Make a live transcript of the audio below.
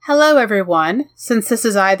Hello, everyone. Since this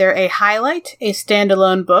is either a highlight, a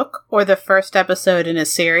standalone book, or the first episode in a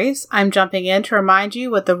series, I'm jumping in to remind you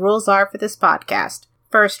what the rules are for this podcast.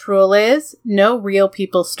 First rule is, no real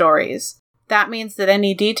people stories. That means that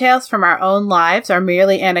any details from our own lives are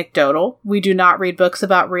merely anecdotal. We do not read books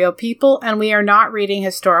about real people, and we are not reading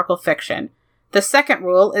historical fiction. The second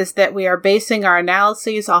rule is that we are basing our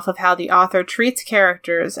analyses off of how the author treats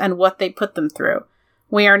characters and what they put them through.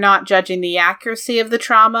 We are not judging the accuracy of the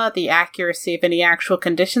trauma, the accuracy of any actual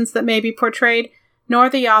conditions that may be portrayed, nor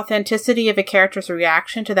the authenticity of a character's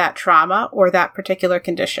reaction to that trauma or that particular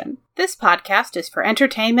condition. This podcast is for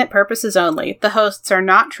entertainment purposes only. The hosts are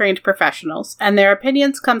not trained professionals, and their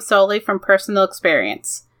opinions come solely from personal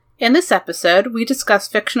experience. In this episode, we discuss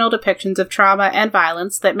fictional depictions of trauma and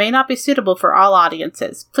violence that may not be suitable for all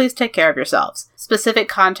audiences. Please take care of yourselves. Specific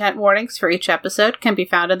content warnings for each episode can be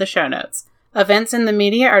found in the show notes. Events in the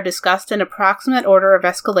media are discussed in approximate order of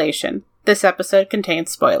escalation. This episode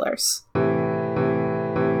contains spoilers.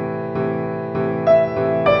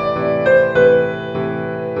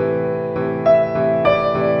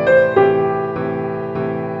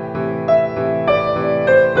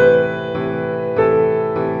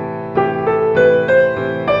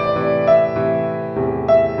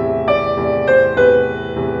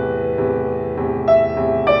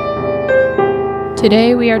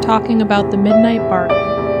 Today we are talking about The Midnight Bargain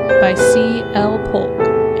by C.L. Polk,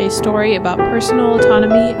 a story about personal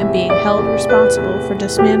autonomy and being held responsible for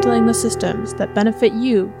dismantling the systems that benefit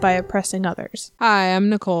you by oppressing others. Hi, I'm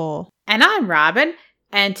Nicole. And I'm Robin.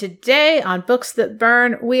 And today on Books That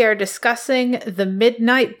Burn, we are discussing The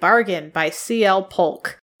Midnight Bargain by C.L.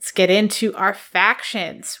 Polk. Let's get into our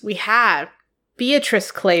factions. We have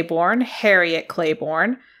Beatrice Claiborne, Harriet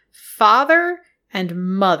Claiborne, father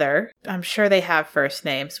and mother. I'm sure they have first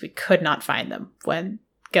names. We could not find them when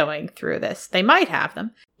going through this. They might have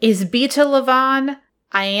them. Isbita Levon,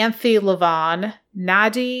 Ianthe Levon,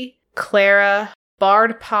 Nadi, Clara,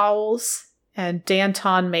 Bard Powles, and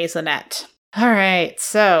Danton Maisonette. All right,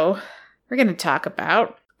 so we're going to talk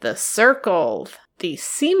about The Circle. The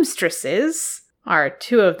seamstresses are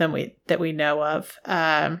two of them that we know of.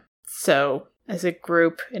 So as a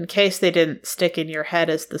group, in case they didn't stick in your head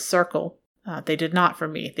as The Circle, they did not for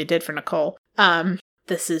me. They did for Nicole.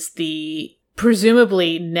 This is the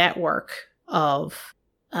presumably network of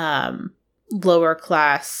lower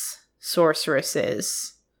class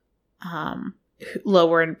sorceresses,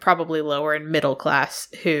 probably lower and middle class,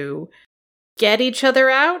 who get each other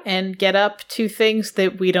out and get up to things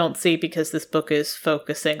that we don't see because this book is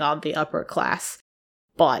focusing on the upper class.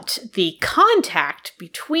 But the contact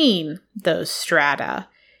between those strata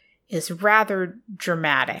is rather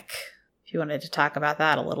dramatic. You wanted to talk about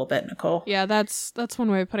that a little bit, Nicole. Yeah, that's one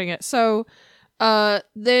way of putting it. So,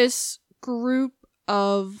 this group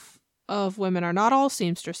of women are not all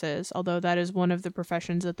seamstresses, although that is one of the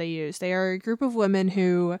professions that they use. They are a group of women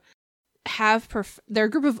who have they're a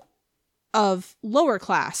group of lower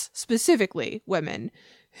class, specifically women,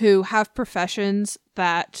 who have professions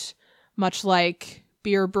that, much like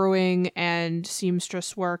beer brewing and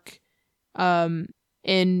seamstress work,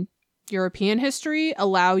 in European history,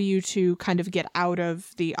 allow you to kind of get out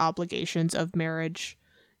of the obligations of marriage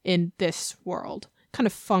in this world. Kind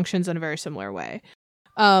of functions in a very similar way.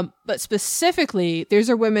 But specifically, these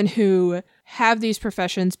are women who have these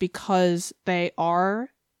professions because they are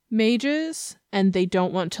mages and they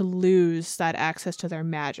don't want to lose that access to their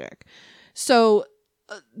magic. So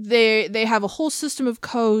they have a whole system of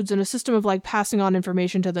codes and a system of like passing on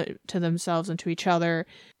information to themselves and to each other.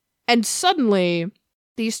 And suddenly,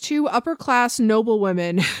 these two upper-class noble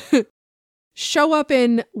women show up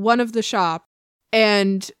in one of the shop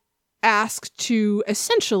and ask to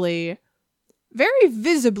essentially, very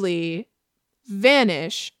visibly,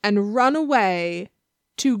 vanish and run away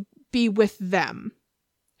to be with them,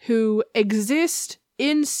 who exist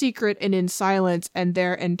in secret and in silence, and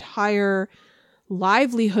their entire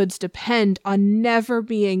livelihoods depend on never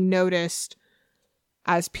being noticed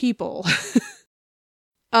as people.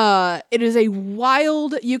 It is a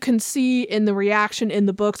wild, you can see in the reaction in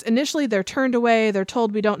the books. Initially, they're turned away. They're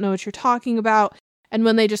told, we don't know what you're talking about. And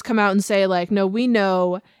when they just come out and say, like, no, we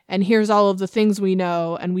know, and here's all of the things we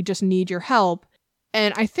know, and we just need your help.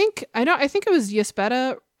 And I think it was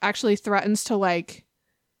Ysbeta actually threatens to, like,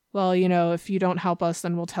 well, you know, if you don't help us,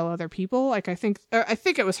 then we'll tell other people. Like, I think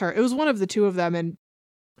it was her. It was one of the two of them,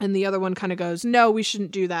 and the other one kind of goes, no, we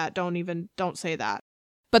shouldn't do that. Don't say that.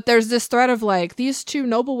 But there's this threat of, like, these two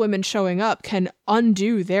noble women showing up can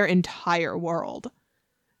undo their entire world.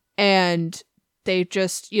 And they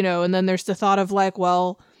just, you know, and then there's the thought of, like,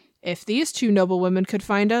 well, if these two noble women could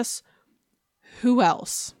find us, who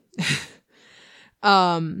else?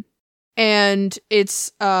 And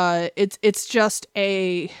it's just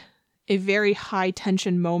a very high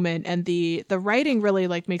tension moment, and the writing really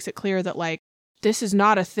like makes it clear that like this is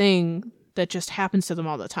not a thing that just happens to them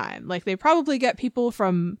all the time. Like they probably get people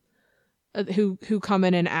from who come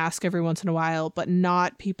in and ask every once in a while, but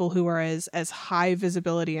not people who are as high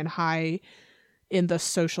visibility and high in the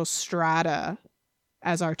social strata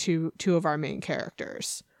as our two of our main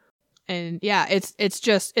characters. And yeah,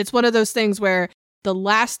 it's one of those things where the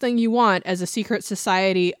last thing you want as a secret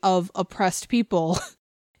society of oppressed people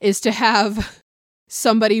is to have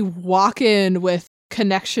somebody walk in with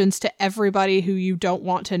connections to everybody who you don't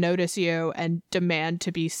want to notice you and demand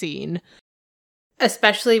to be seen.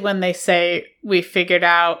 Especially when they say, we figured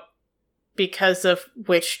out because of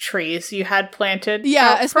which trees you had planted.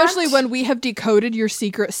 Yeah, especially when we have decoded your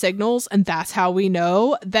secret signals and that's how we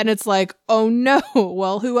know. Then it's like, oh no,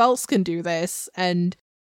 well, who else can do this? And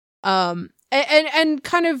kind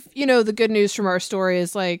of, you know, the good news from our story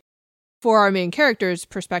is like, for our main character's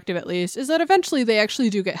perspective at least, is that eventually they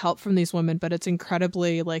actually do get help from these women, but it's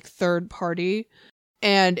incredibly like third party.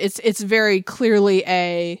 And it's very clearly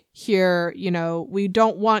here, you know, we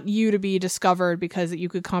don't want you to be discovered because you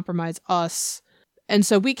could compromise us. And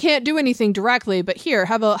so we can't do anything directly, but here,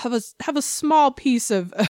 have a small piece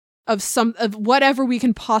of whatever we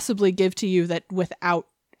can possibly give to you that without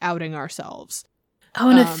outing ourselves. Oh,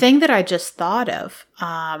 and a thing that I just thought of,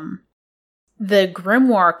 the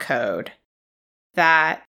Grimoire code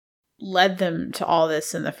that led them to all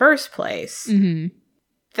this in the first place. Mm-hmm.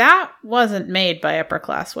 That wasn't made by upper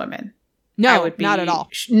class women. No, not at all.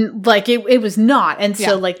 Like it was not. And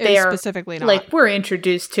so like they are specifically not. Like we're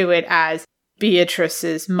introduced to it as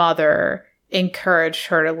Beatrice's mother encouraged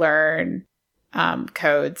her to learn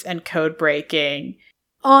codes and code breaking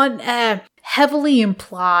on heavily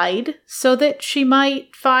implied so that she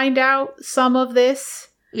might find out some of this.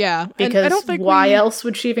 Yeah. Because I don't think why else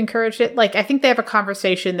would she have encouraged it? Like, I think they have a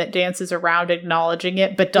conversation that dances around acknowledging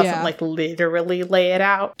it, but doesn't, like, literally lay it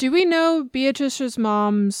out. Do we know Beatrice's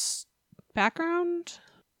mom's background?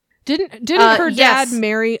 Didn't her dad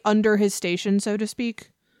marry under his station, so to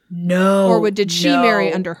speak? No. Or did she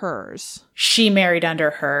marry under hers? She married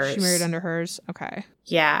under hers. She married under hers? Okay.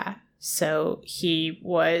 Yeah. So he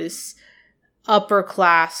was upper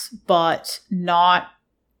class, but not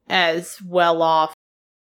as well off.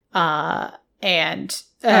 There's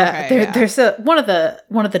one of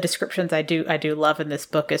the descriptions I do love in this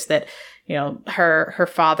book is that, you know, her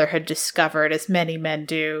father had discovered, as many men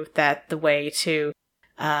do, that the way to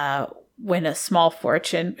win a small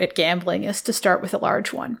fortune at gambling is to start with a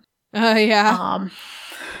large one. Yeah.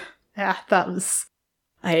 Yeah, that was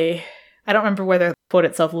I don't remember whether the quote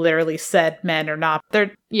itself literally said men or not.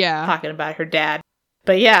 They're talking about her dad.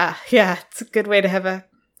 But yeah, it's a good way to have a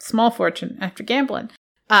small fortune after gambling.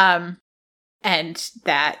 And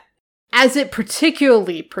that, as it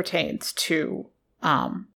particularly pertains to,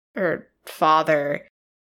 her father,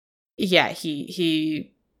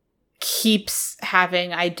 he keeps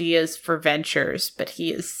having ideas for ventures, but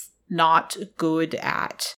he is not good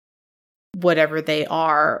at whatever they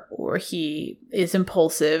are, or he is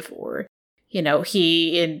impulsive, or, you know,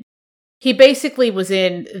 he basically was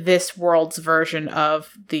in this world's version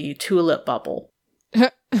of the tulip bubble.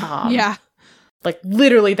 Yeah. Like,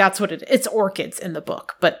 literally, that's what it is. It's orchids in the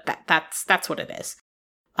book, but that's what it is.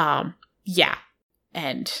 Yeah.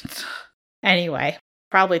 And anyway,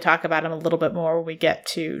 probably talk about him a little bit more when we get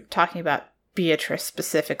to talking about Beatrice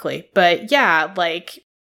specifically. But yeah, like,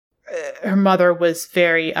 her mother was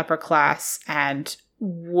very upper class and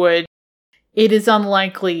it is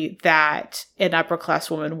unlikely that an upper class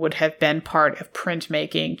woman would have been part of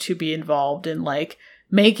printmaking to be involved in, like,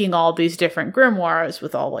 making all these different grimoires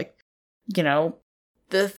with all, like, you know,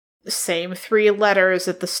 the same 3 letters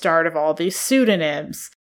at the start of all these pseudonyms.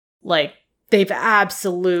 Like, they've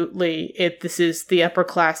absolutely, this is the upper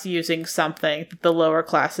class using something that the lower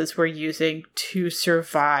classes were using to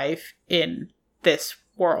survive in this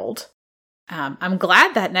world. I'm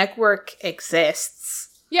glad that network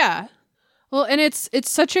exists. Yeah. Well, and it's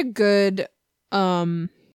such a good,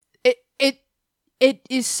 it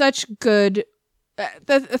is such good.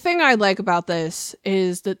 The thing I like about this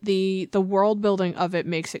is that the world building of it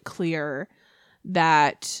makes it clear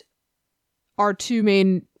that our 2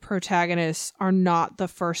 main protagonists are not the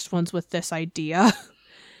first ones with this idea.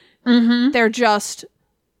 Mm-hmm. They're just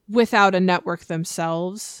without a network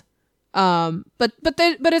themselves. But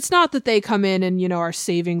it's not that they come in and, you know, are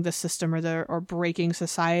saving the system or breaking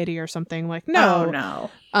society or something. Like,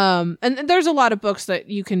 no. And there's a lot of books that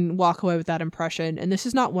you can walk away with that impression, and this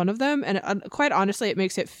is not one of them. And quite honestly, it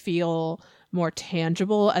makes it feel more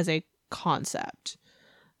tangible as a concept.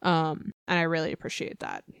 And I really appreciate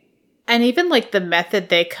that. And even like the method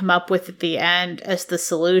they come up with at the end as the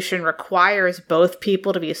solution requires both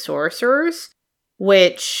people to be sorcerers,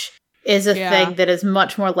 which is a thing that is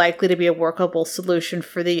much more likely to be a workable solution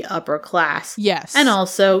for the upper class. Yes. And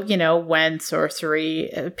also, you know, when sorcery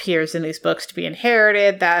appears in these books to be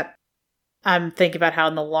inherited, that I'm thinking about how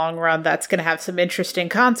in the long run that's going to have some interesting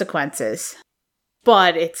consequences.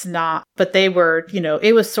 But it's not. But they were, you know,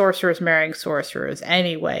 it was sorcerers marrying sorcerers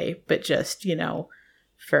anyway, but just, you know,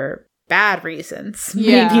 for bad reasons.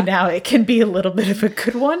 Yeah. Maybe now it can be a little bit of a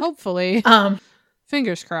good one. Hopefully.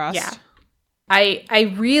 Fingers crossed. Yeah.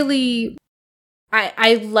 I really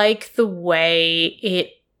like the way it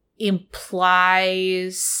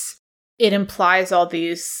implies all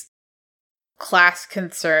these class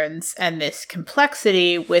concerns and this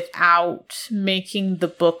complexity without making the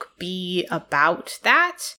book be about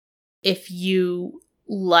that. If you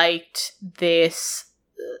liked this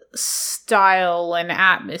style and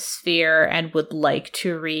atmosphere and would like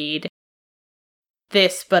to read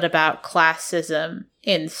this but about classism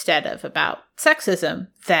instead of about sexism,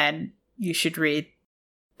 then you should read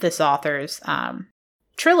this author's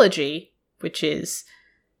trilogy, which is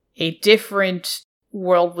a different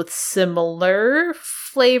world with similar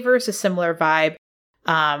flavors, a similar vibe,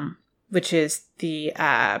 which is the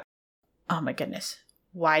oh my goodness,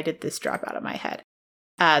 why did this drop out of my head?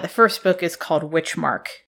 The first book is called Witchmark.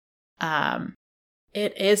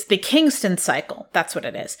 It is the Kingston Cycle. That's what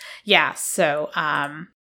it is. Yeah. So, well,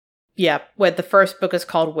 the first book is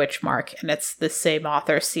called Witchmark, and it's the same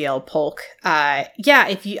author, C.L. Polk.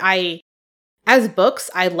 As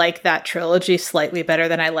books, I like that trilogy slightly better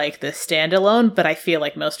than I like this standalone, but I feel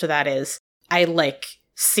like most of that is I like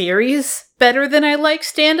series better than I like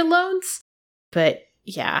standalones. But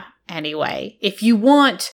yeah, anyway, if you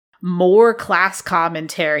want more class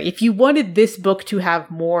commentary, if you wanted this book to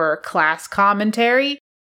have more class commentary,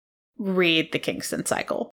 read the Kingston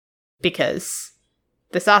Cycle. Because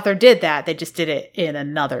this author did that, they just did it in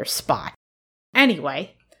another spot.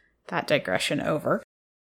 Anyway, that digression over.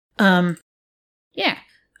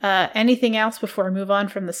 Anything else before we move on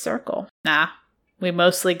from the circle? Nah, we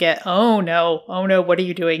mostly get, oh no, what are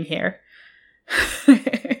you doing here?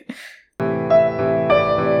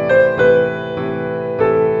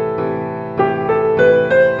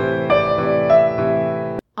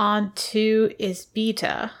 On to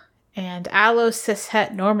Isbita and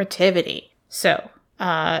allo-cishet normativity. So,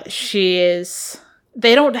 she is,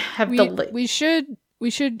 they don't have We should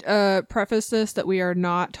preface this that we are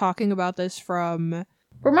not talking about this from...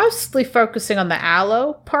 We're mostly focusing on the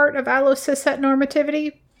allo part of allo-cishet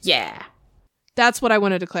normativity. Yeah. That's what I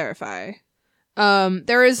wanted to clarify.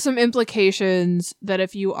 There is some implications that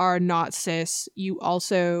if you are not cis, you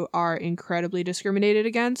also are incredibly discriminated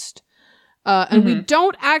against. And we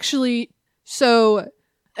don't actually... So,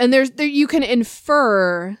 and there you can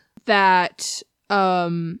infer that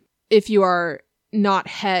if you are not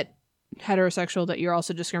heterosexual, that you're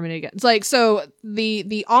also discriminated against. Like, so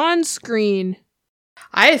the on-screen...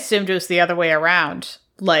 I assumed it was the other way around.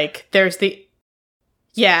 Like, there's the...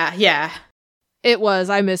 Yeah. It was.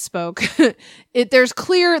 I misspoke. There's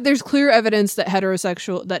clear evidence that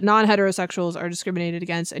non-heterosexuals are discriminated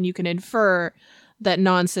against, and you can infer that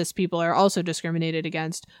non-cis people are also discriminated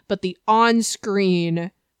against. But the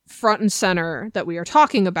on-screen front and center that we are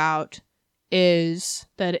talking about is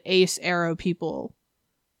that ace arrow people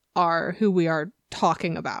are who we are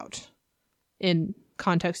talking about in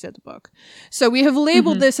context of the book. So we have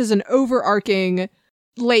labeled this as an overarching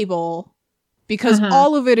label because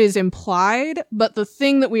all of it is implied, but the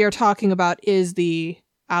thing that we are talking about is the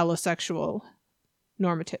allosexual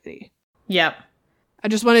normativity. Yep. I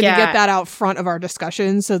just wanted to get that out front of our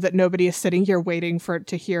discussion so that nobody is sitting here waiting for it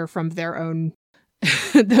to hear from their own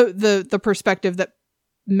the perspective that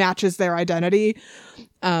matches their identity.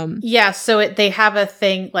 So they have a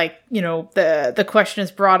thing like, you know, the question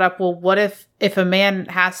is brought up, well, what if a man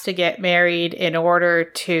has to get married in order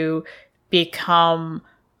to become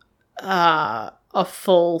a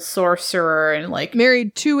full sorcerer and like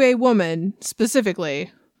married to a woman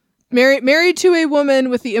specifically. Married to a woman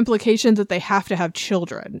with the implication that they have to have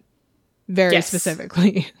children. Very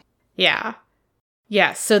specifically. Yeah.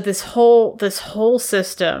 Yeah, so this whole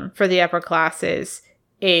system for the upper classes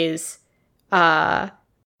is man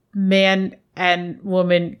and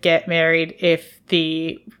woman get married. If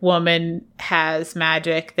the woman has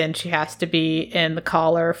magic, then she has to be in the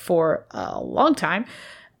collar for a long time.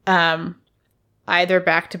 Either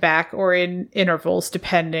back to back or in intervals,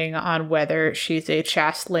 depending on whether she's a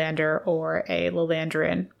Chastelander or a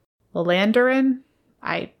Lilandrin. Lilandrin?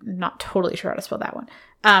 I'm not totally sure how to spell that one.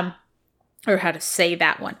 Or how to say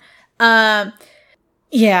that one. So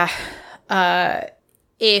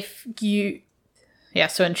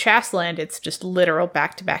in Chastland, it's just literal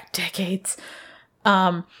back-to-back decades.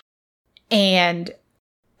 And then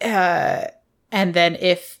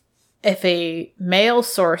if a male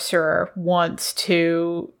sorcerer wants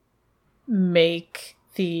to make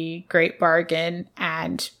the Great Bargain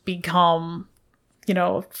and become,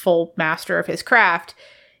 full master of his craft,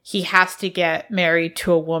 he has to get married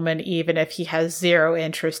to a woman, even if he has zero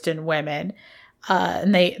interest in women.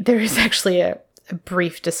 And there is actually a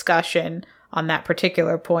brief discussion on that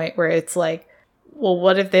particular point where it's like, well,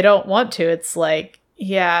 what if they don't want to? It's like,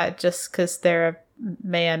 yeah, just because they're a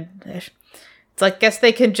man. It's like, guess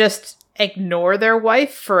they can just ignore their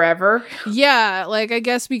wife forever. Yeah, like, I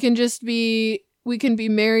guess we can be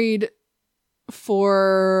married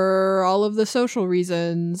for all of the social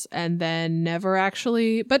reasons and then never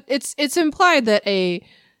actually, but it's implied that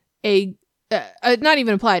not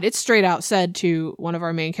even implied, it's straight out said to two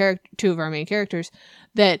of our main characters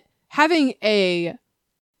that having a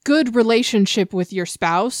good relationship with your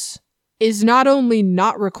spouse is not only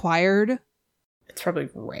not required, it's probably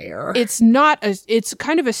rare. It's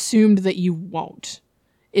kind of assumed that you won't.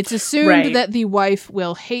 It's assumed that the wife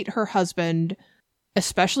will hate her husband,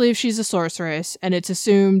 especially if she's a sorceress, and it's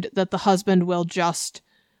assumed that the husband will just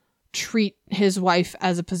treat his wife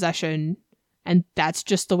as a possession, and that's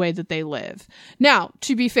just the way that they live. Now,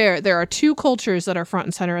 to be fair, there are two cultures that are front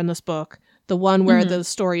and center in this book. The one where the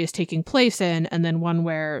story is taking place in, and then one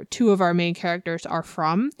where two of our main characters are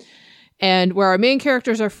from. And where our main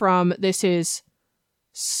characters are from, this is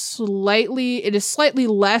slightly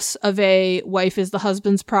less of a wife is the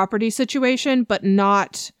husband's property situation, but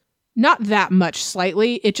not that much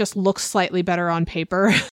slightly. It just looks slightly better on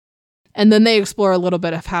paper. And then they explore a little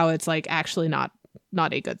bit of how it's like actually not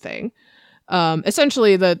a good thing.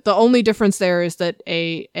 Essentially, the only difference there is that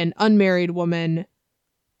an unmarried woman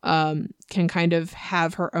can kind of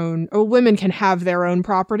have her own, or women can have their own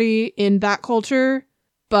property in that culture,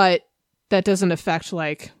 but that doesn't affect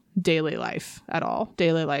like daily life at all.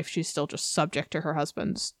 Daily life, she's still just subject to her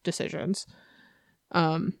husband's decisions.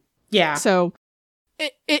 Yeah. So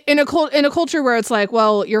in a culture where it's like,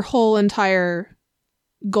 well, your whole entire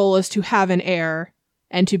goal is to have an heir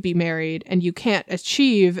and to be married, and you can't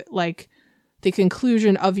achieve like the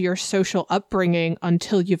conclusion of your social upbringing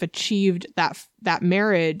until you've achieved that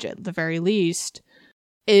marriage at the very least.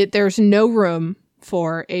 There's no room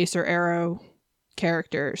for Ace or Arrow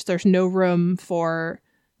characters. There's no room for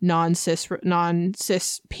non-cis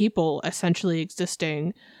people essentially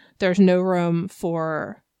existing. There's no room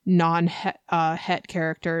for non-het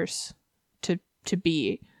characters to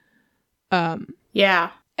be.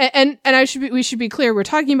 Yeah. And we should be clear, we're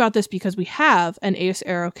talking about this because we have an Ace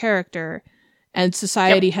Arrow character, and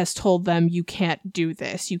society has told them, you can't do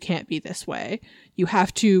this, you can't be this way. You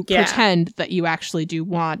have to pretend that you actually do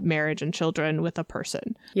want marriage and children with a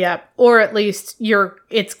person. Yep. Or at least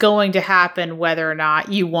it's going to happen whether or not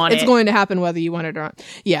you want it. It's going to happen whether you want it or not.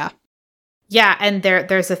 Yeah. Yeah, and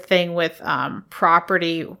there's a thing with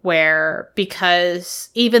property where, because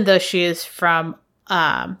even though she is from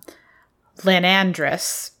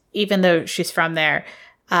Lanandris, even though she's from there,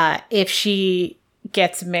 if she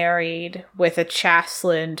gets married with a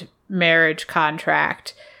Chastland marriage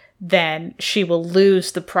contract, then she will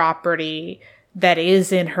lose the property that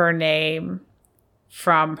is in her name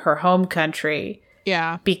from her home country.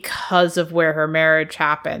 Yeah. Because of where her marriage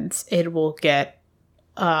happens, it will get,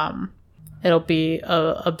 it'll be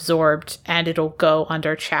absorbed, and it'll go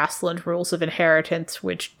under Chastland rules of inheritance,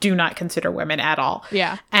 which do not consider women at all.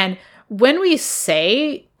 Yeah. And when we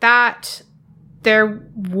say that there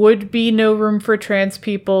would be no room for trans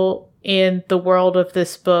people in the world of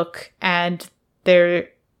this book, and there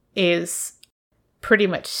is pretty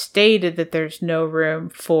much stated that there's no room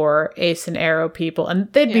for Ace and Arrow people,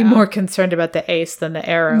 and they'd be more concerned about the Ace than the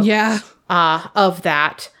Arrow. Yeah. Of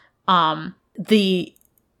that.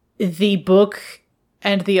 The book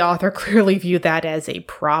and the author clearly view that as a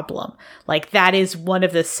problem. Like, that is one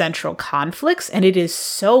of the central conflicts, and it is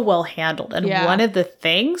so well handled. And one of the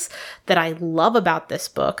things that I love about this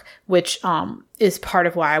book, which is part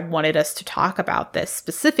of why I wanted us to talk about this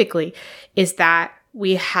specifically, is that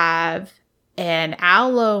we have an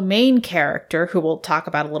Aloe main character, who we'll talk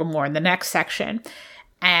about a little more in the next section,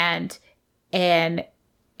 and an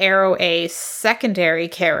Arrow Ace secondary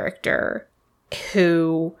character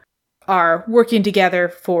who are working together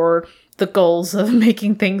for the goals of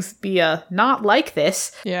making things be not like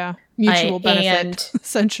this. Yeah. Mutual benefit,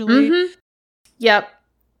 essentially. Mm-hmm. Yep.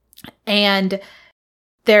 And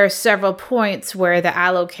there are several points where the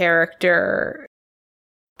Aloe character,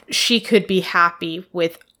 she could be happy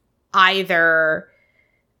with either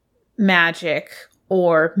magic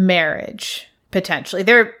or marriage, potentially.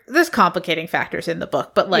 There's complicating factors in the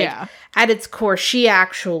book, but like at its core, she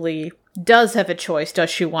actually does have a choice. Does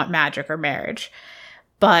she want magic or marriage?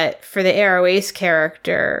 But for the Aro Ace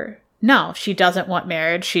character, no, she doesn't want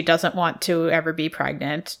marriage. She doesn't want to ever be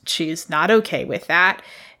pregnant. She's not okay with that.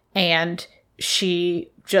 And she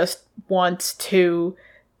just wants to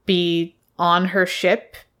be on her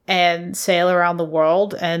ship and sail around the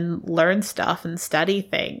world and learn stuff and study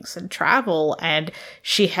things and travel. And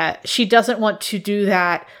she doesn't want to do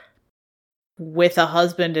that with a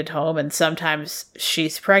husband at home, and sometimes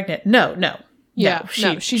she's pregnant. No.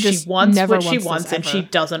 She just wants what she wants, and she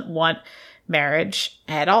doesn't want marriage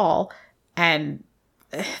at all. And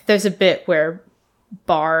there's a bit where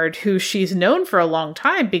Bard, who she's known for a long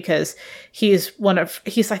time because he's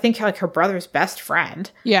I think like her brother's best friend.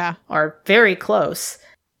 Yeah. Or very close.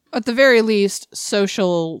 At the very least,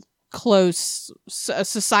 socially close,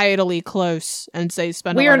 and say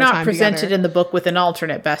spend a lot of time together. We are not presented in the book with an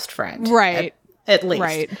alternate best friend. Right. At least.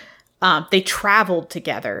 Right. They traveled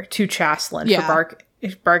together to Chaslin for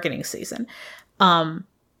bargaining season. That's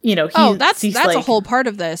like, a whole part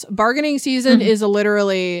of this. Bargaining season is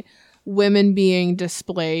literally women being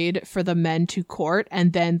displayed for the men to court,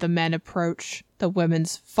 and then the men approach the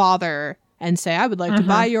women's father and say, I would like to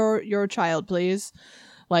buy your child, please.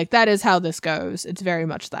 Like, that is how this goes. It's very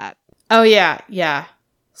much that. Oh, yeah.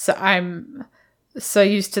 So I'm so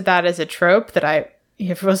used to that as a trope that I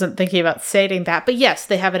wasn't thinking about stating that. But yes,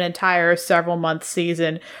 they have an entire several-month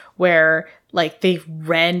season where, like, they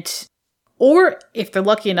rent, or if they're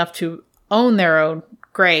lucky enough to own their own,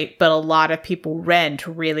 great, but a lot of people rent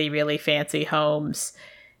really, really fancy homes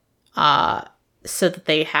so that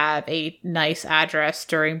they have a nice address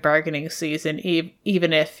during bargaining season,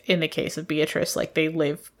 even if, in the case of Beatrice, like, they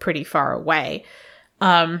live pretty far away.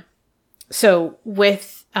 So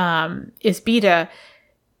with Isbita,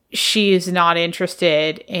 she is not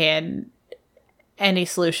interested in any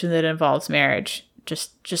solution that involves marriage.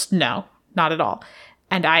 Just no, not at all.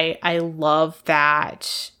 And I love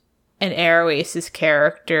that an Aro Ace's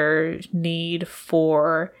character's need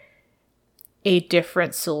for a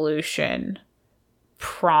different solution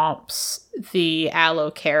prompts the Aloe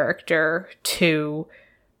character to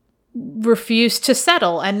refuse to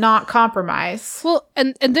settle and not compromise. Well,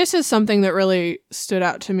 and this is something that really stood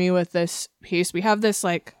out to me with this piece. We have this,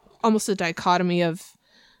 like, almost a dichotomy of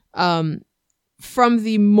from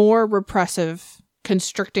the more repressive,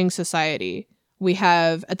 constricting society, we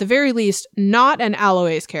have, at the very least, not an Aloe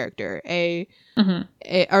Ace character,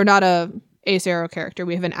 or not a Ace Aro character.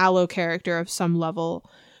 We have an Aloe character of some level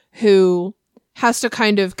who has to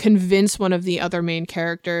kind of convince one of the other main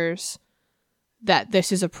characters that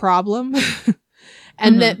this is a problem.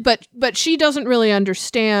 And that, but she doesn't really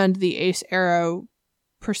understand the Ace Aro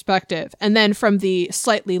perspective. And then from the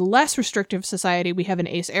slightly less restrictive society, we have an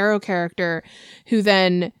Ace Aro character who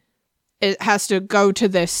then has to go to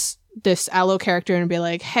this Aloe character and be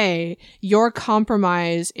like, hey, your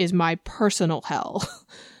compromise is my personal hell.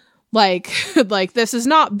 like this is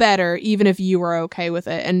not better, even if you are okay with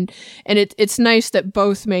it. And it's nice that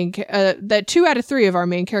both that 2 out of 3 of our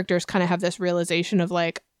main characters kind of have this realization of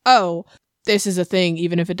like, oh, this is a thing,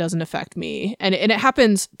 even if it doesn't affect me. And it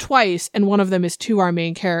happens twice, and one of them is to our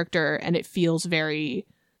main character, and it feels very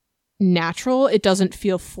natural. It doesn't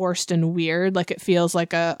feel forced and weird. Like, it feels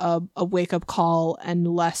like a wake-up call and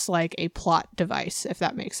less like a plot device, if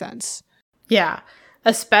that makes sense. Yeah.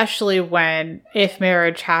 Especially if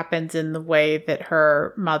marriage happens in the way that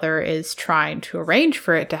her mother is trying to arrange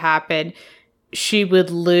for it to happen, she would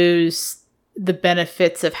lose the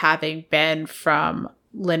benefits of having been from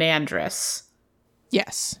Lynandris.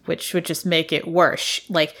 Yes. Which would just make it worse.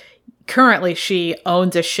 Like, currently she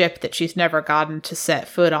owns a ship that she's never gotten to set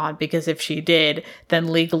foot on, because if she did,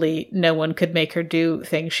 then legally no one could make her do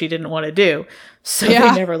things she didn't want to do. So they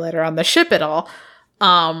never let her on the ship at all.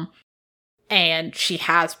 And she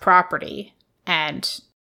has property. And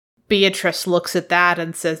Beatrice looks at that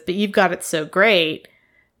and says, but you've got it so great.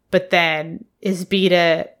 But then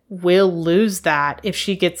Isbita will lose that if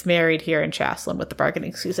she gets married here in Chaslin with the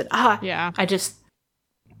bargaining season.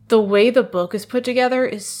 The way the book is put together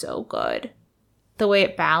is so good. The way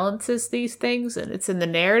it balances these things, and it's in the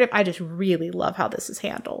narrative. I just really love how this is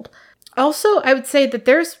handled. Also, I would say that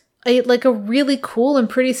there's a really cool and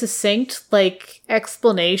pretty succinct,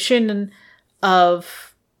 explanation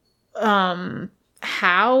of how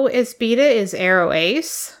Isbita is Aro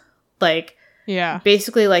Ace. Yeah.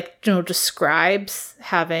 basically like, describes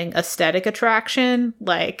having aesthetic attraction.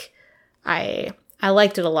 Like I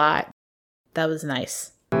liked it a lot. That was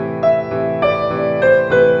nice.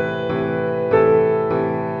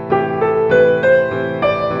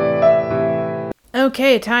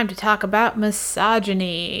 Okay, time to talk about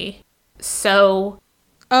misogyny. So,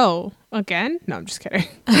 Oh, again? No, I'm just kidding.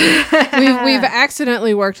 We've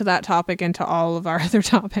accidentally worked that topic into all of our other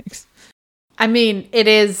topics. I mean, it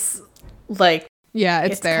is like, yeah,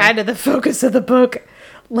 it's there. Kind of the focus of the book.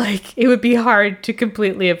 Like, it would be hard to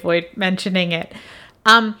completely avoid mentioning it.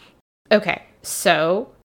 Okay, so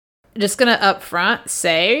just gonna upfront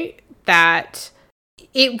say that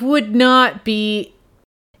it would be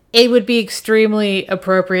extremely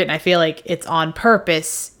appropriate, and I feel like it's on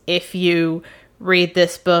purpose if you read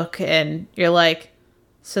this book and you're like,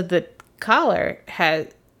 so the collar has,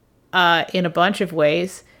 in a bunch of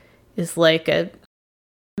ways, is like a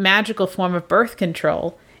magical form of birth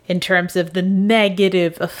control in terms of the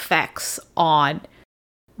negative effects on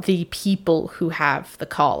the people who have the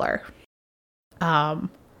collar.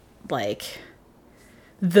 Like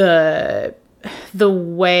the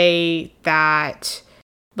way that,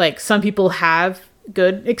 like, some people have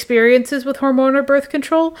good experiences with hormonal birth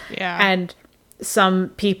control. Yeah. And some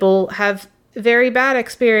people have very bad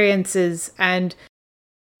experiences and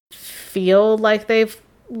feel like they've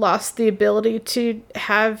lost the ability to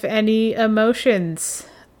have any emotions.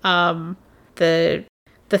 The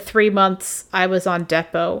 3 months I was on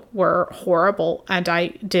Depo were horrible, and I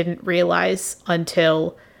didn't realize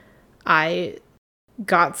until I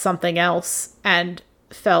got something else and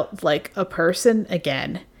felt like a person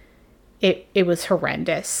again. It was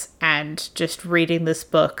horrendous, and just reading this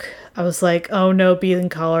book, I was like, oh no, being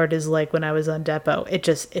collared is like when I was on Depo. It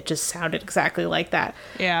just sounded exactly like that.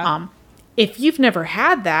 Yeah. If you've never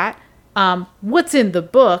had that, what's in the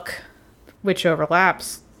book, which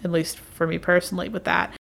overlaps, at least for me personally, with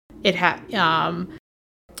that, it had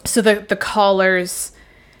so the collars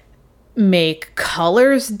make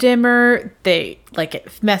colors dimmer. They, like,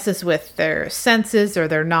 it messes with their senses, or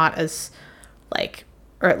they're not as, like,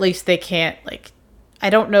 or at least they can't, like,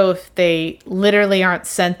 I don't know if they literally aren't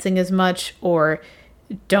sensing as much or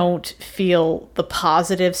don't feel the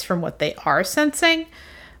positives from what they are sensing.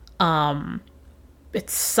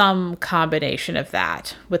 It's some combination of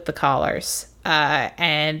that with the collars.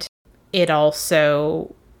 And it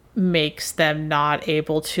also makes them not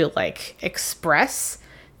able to, like, express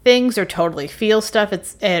things or totally feel stuff.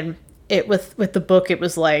 With the book, it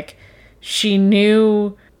was like she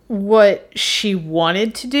knew what she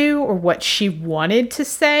wanted to do or what she wanted to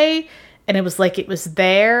say, and it was like it was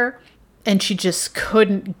there, and she just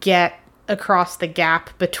couldn't get across the gap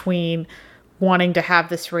between wanting to have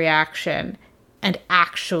this reaction and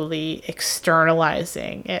actually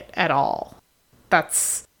externalizing it at all.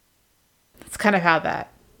 That's kind of how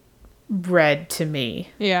that read to me.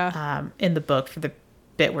 Yeah. In the book, for the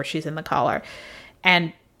bit where she's in the collar.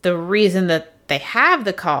 And the reason that they have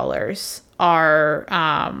the collars are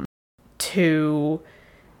to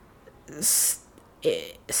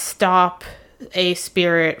stop a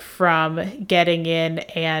spirit from getting in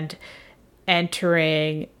and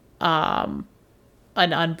entering an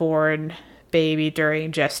unborn baby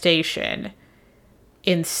during gestation,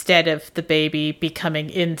 instead of the baby becoming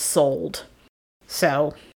ensouled.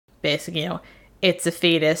 So basically, it's a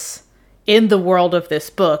fetus. In the world of this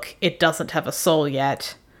book, it doesn't have a soul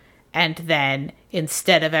yet. And then,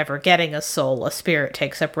 instead of ever getting a soul, a spirit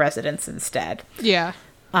takes up residence instead. Yeah.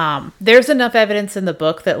 There's enough evidence in the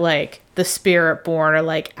book that, like, the spirit born are,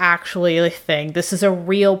 like, actually a thing. This is a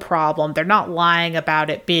real problem. They're not lying about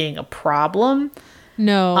it being a problem.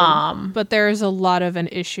 No. But there is a lot of an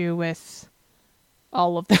issue with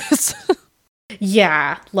all of this.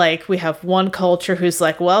 Yeah, like, we have one culture who's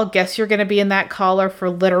like, well, guess you're going to be in that collar for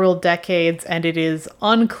literal decades, and it is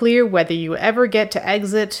unclear whether you ever get to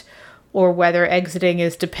exit or whether exiting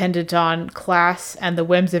is dependent on class and the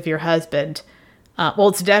whims of your husband. Well,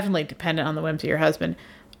 it's definitely dependent on the whims of your husband.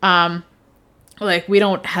 Like, we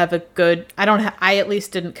don't have a good... I at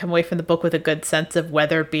least didn't come away from the book with a good sense of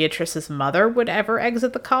whether Beatrice's mother would ever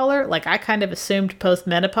exit the collar. Like, I kind of assumed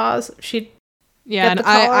post-menopause she'd... Yeah, and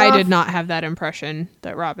I did not have that impression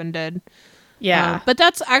that Robin did. Yeah. But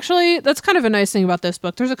that's kind of a nice thing about this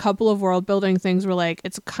book. There's a couple of world building things where, like,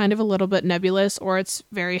 it's kind of a little bit nebulous, or it's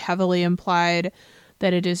very heavily implied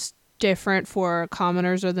that it is different for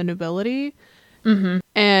commoners or the nobility. Mm-hmm.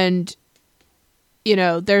 And,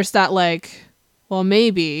 there's that, like, well,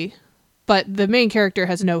 maybe, but the main character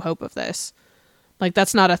has no hope of this. Like,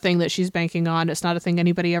 that's not a thing that she's banking on. It's not a thing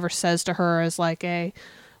anybody ever says to her as, like,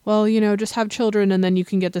 well, just have children and then you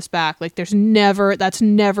can get this back. Like that's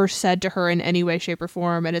never said to her in any way, shape, or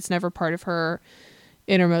form, and it's never part of her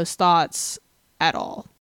innermost thoughts at all.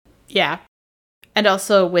 Yeah. And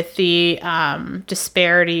also with the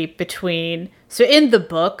disparity between, so in the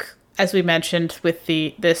book, as we mentioned, with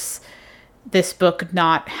this book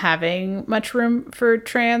not having much room for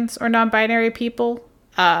trans or non-binary people,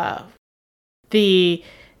 it's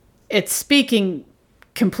speaking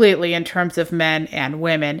completely in terms of men and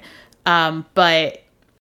women, but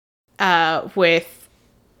with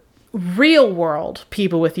real world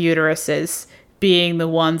people with uteruses being the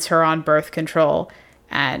ones who are on birth control,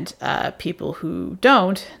 and people who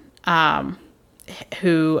don't,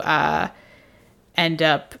 who end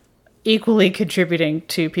up equally contributing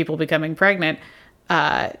to people becoming pregnant,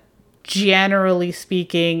 generally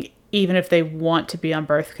speaking, even if they want to be on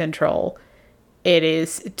birth control, it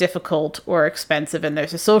is difficult or expensive, and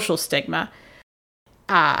there's a social stigma.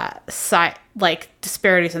 Like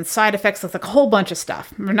disparities and side effects, like a whole bunch of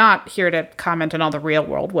stuff. We're not here to comment on all the real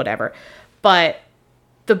world, whatever. But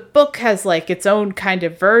the book has like its own kind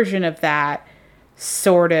of version of that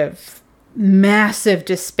sort of massive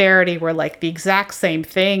disparity where like the exact same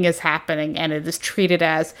thing is happening and it is treated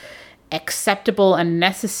as acceptable and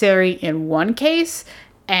necessary in one case,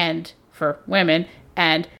 and for women,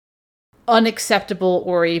 and unacceptable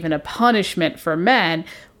or even a punishment for men,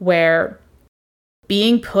 where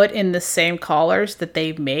being put in the same collars that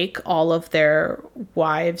they make all of their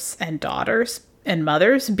wives and daughters and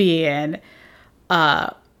mothers be in,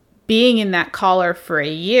 being in that collar for a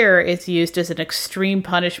year is used as an extreme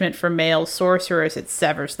punishment for male sorcerers. It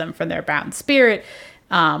severs them from their bound spirit,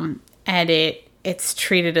 and it's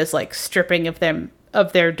treated as like stripping of them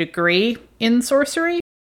of their degree in sorcery.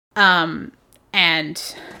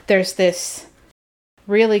 And there's this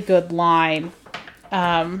really good line.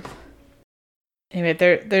 Anyway,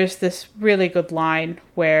 there's this really good line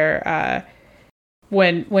where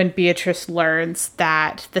when Beatrice learns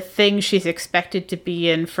that the thing she's expected to be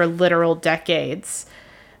in for literal decades,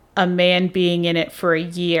 a man being in it for a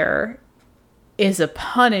year, is a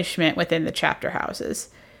punishment within the chapter houses.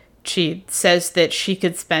 She says that she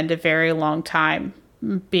could spend a very long time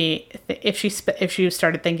if she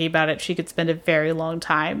started thinking about it, she could spend a very long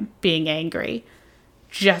time being angry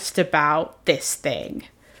just about this thing,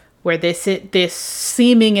 where this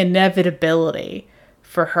seeming inevitability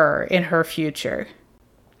for her in her future,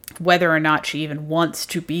 whether or not she even wants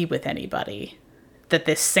to be with anybody, that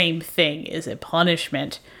this same thing is a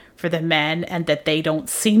punishment for the men, and that they don't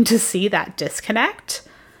seem to see that disconnect,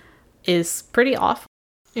 is pretty awful.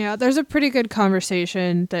 Yeah, there's a pretty good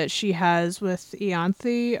conversation that she has with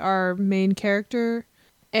Ianthe, our main character,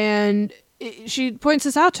 and she points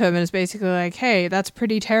this out to him and is basically like, hey, that's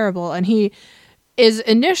pretty terrible. And he is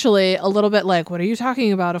initially a little bit like, what are you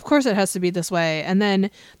talking about? Of course it has to be this way. And then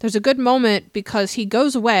there's a good moment because he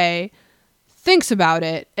goes away, thinks about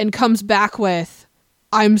it, and comes back with,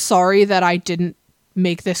 I'm sorry that I didn't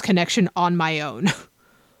make this connection on my own.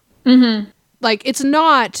 Mm-hmm. Like, it's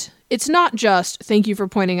not just thank you for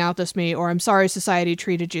pointing out this me, or I'm sorry society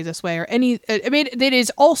treated you this way, or any, I mean, it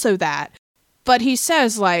is also that, but he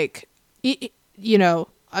says like,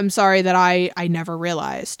 I'm sorry that I never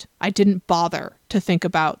realized. I didn't bother to think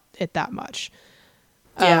about it that much.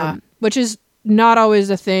 Yeah. Which is not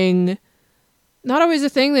always a thing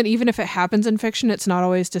that even if it happens in fiction, it's not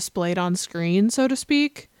always displayed on screen, so to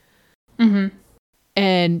speak. Mm-hmm.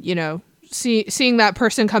 And, seeing that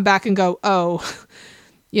person come back and go, oh,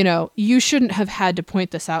 you shouldn't have had to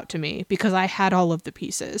point this out to me because I had all of the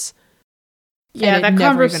pieces. Yeah, that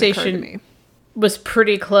conversation was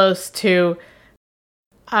pretty close to,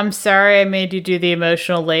 I'm sorry I made you do the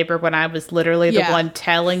emotional labor when I was literally the one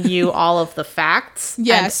telling you all of the facts.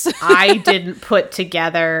 Yes. And I didn't put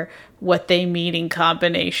together what they mean in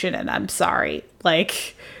combination, and I'm sorry.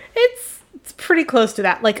 Like, it's pretty close to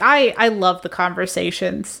that. Like, I love the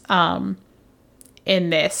conversations in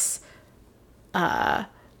this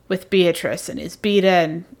with Beatrice and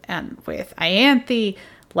Isbita and with Ianthe.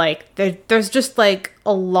 Like, there's just like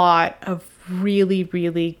a lot of really,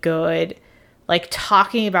 really good, like,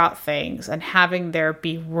 talking about things and having there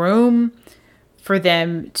be room for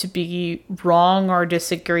them to be wrong or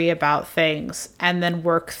disagree about things, and then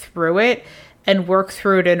work through it in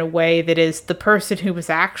a way that is the person who was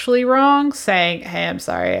actually wrong saying, hey, I'm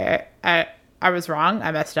sorry, I was wrong,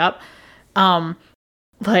 I messed up.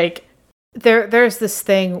 Like, there's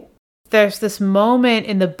this moment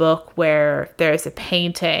in the book where there's a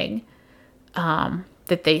painting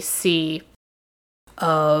that they see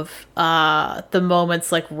of the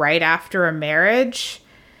moments like right after a marriage,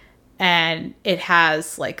 and it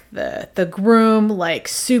has like the groom like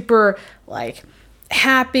super like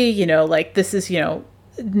happy, you know, like this is, you know,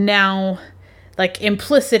 now like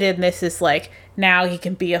implicit in this is like now he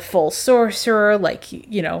can be a full sorcerer, like,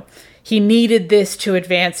 you know, he needed this to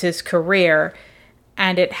advance his career.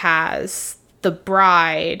 And it has the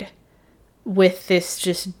bride with this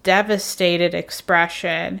just devastated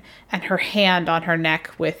expression and her hand on her neck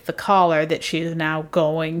with the collar that she's now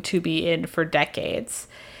going to be in for decades.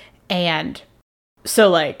 And so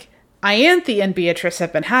like Ianthe and Beatrice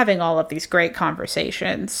have been having all of these great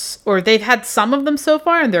conversations, or they've had some of them so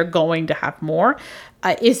far and they're going to have more.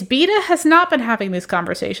 Isbita has not been having these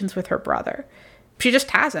conversations with her brother. She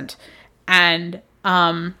just hasn't. And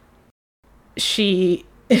she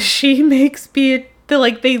makes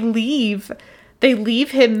they leave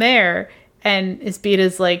him there, and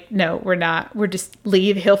Isbita's like, no, we're just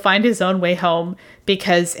leave. He'll find his own way home,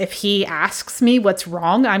 because if he asks me what's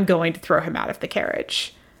wrong, I'm going to throw him out of the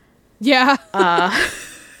carriage. Yeah.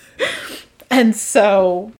 And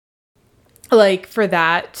so like for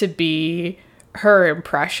that to be her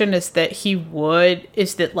impression is that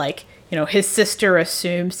like, you know, his sister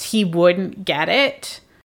assumes he wouldn't get it.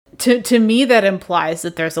 To me, that implies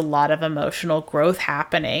that there's a lot of emotional growth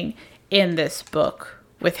happening in this book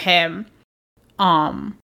with him.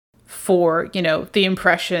 For, you know, the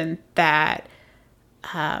impression that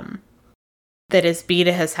that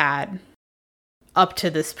Isbita has had up to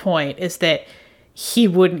this point is that he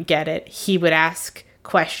wouldn't get it. He would ask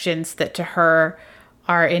questions that to her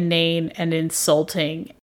are inane and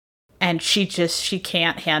insulting, and she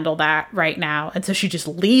can't handle that right now, and so she just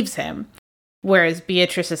leaves him. Whereas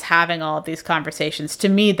Beatrice is having all of these conversations. To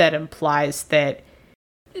me, it implies that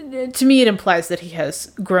he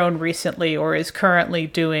has grown recently or is currently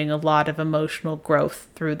doing a lot of emotional growth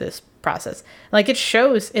through this process. Like, it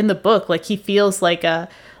shows in the book, like he feels like a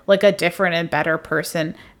different and better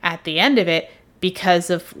person at the end of it,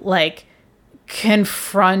 because of like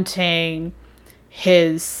confronting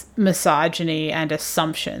his misogyny and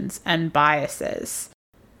assumptions and biases.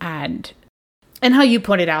 And how you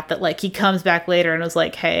pointed out that, like, he comes back later and was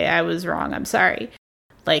like, hey, I was wrong, I'm sorry.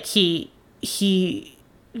 Like, he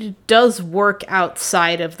does work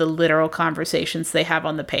outside of the literal conversations they have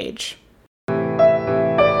on the page.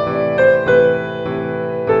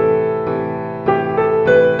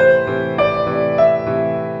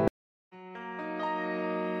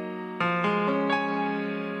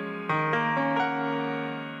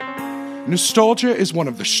 Nostalgia is one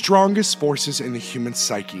of the strongest forces in the human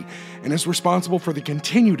psyche and is responsible for the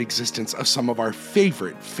continued existence of some of our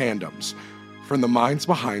favorite fandoms. From the minds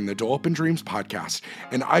behind the Dole Up in Dreams podcast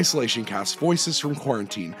and Isolation Cast Voices from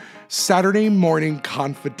Quarantine, Saturday Morning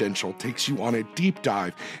Confidential takes you on a deep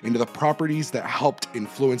dive into the properties that helped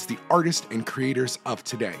influence the artists and creators of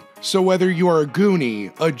today. So whether you are a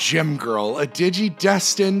Goonie, a Gem Girl, a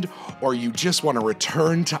Digi-Destined, or you just want to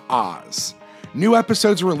return to Oz, new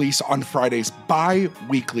episodes release on Fridays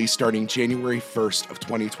bi-weekly starting January 1st of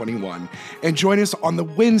 2021, and join us on the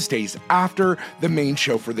Wednesdays after the main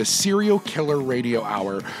show for the Serial Killer Radio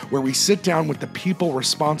Hour, where we sit down with the people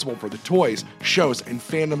responsible for the toys, shows, and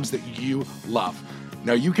fandoms that you love.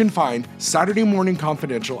 Now you can find Saturday Morning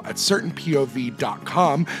Confidential at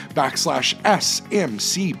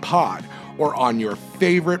certainpov.com/SMCpod or on your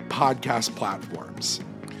favorite podcast platforms.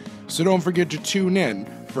 So don't forget to tune in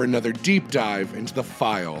for another deep dive into the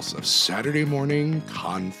files of Saturday Morning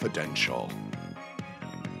Confidential.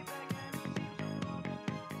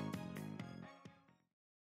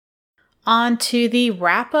 On to the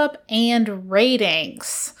wrap-up and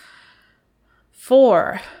ratings.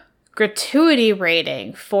 For gratuity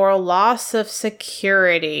rating for loss of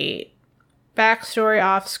security. Backstory,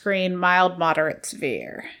 off-screen, mild, moderate,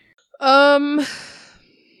 severe. Not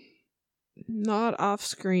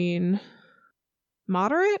off-screen.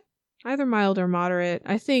 Moderate? Either mild or moderate.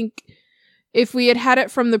 I think if we had it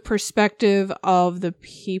from the perspective of the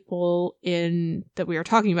people that we are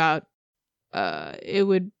talking about, it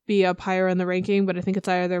would be up higher in the ranking, but I think it's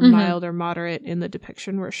either mild or moderate in the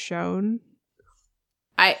depiction we're shown.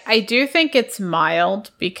 I do think it's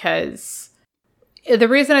mild, because the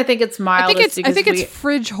reason I think it's mild is because it's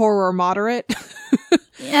fridge horror moderate.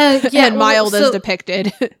 Yeah, and mild as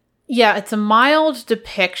depicted. Yeah, it's a mild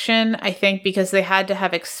depiction, I think, because they had to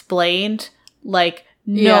have explained, like,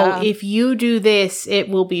 no, if you do this, it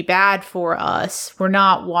will be bad for us. We're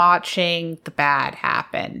not watching the bad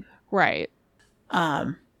happen. Right.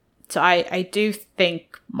 So I do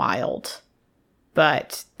think mild,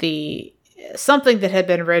 but something that had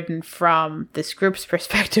been written from this group's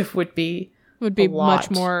perspective would be much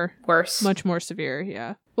more worse. Much more severe,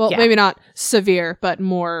 yeah. Well, maybe not severe, but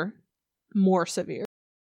more more severe.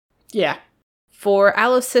 Yeah. For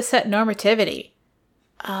allocishet normativity,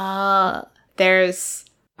 there's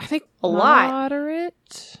I think a lot.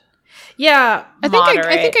 Moderate. Yeah, I moderate.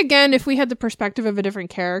 think again, if we had the perspective of a different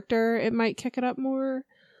character, it might kick it up more.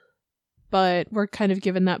 But we're kind of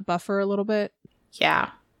given that buffer a little bit.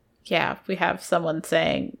 Yeah. Yeah, we have someone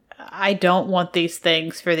saying, I don't want these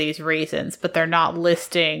things for these reasons, but they're not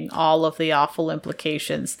listing all of the awful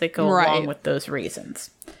implications that go along with those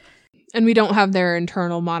reasons. And we don't have their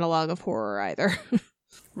internal monologue of horror either.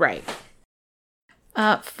 Right.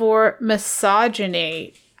 For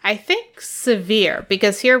misogyny, I think severe,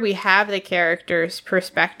 because here we have the character's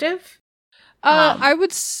perspective. I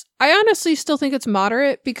honestly still think it's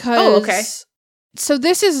moderate because. Oh, okay. So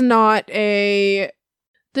this is not a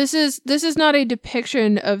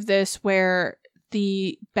depiction of this where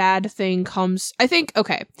the bad thing comes. I think,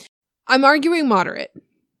 okay, I'm arguing moderate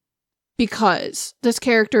because this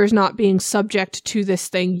character is not being subject to this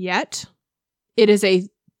thing yet. It is a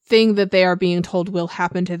thing that they are being told will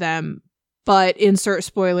happen to them, but insert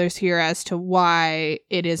spoilers here as to why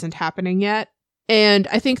it isn't happening yet. And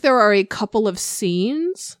I think there are a couple of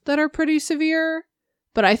scenes that are pretty severe,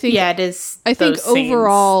 but I think it is. I think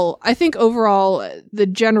overall the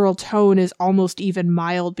general tone is almost even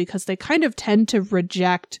mild because they kind of tend to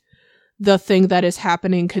reject the thing that is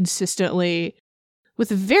happening consistently with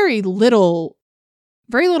very little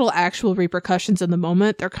actual repercussions in the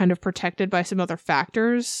moment. They're kind of protected by some other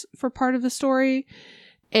factors for part of the story.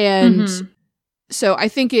 And so I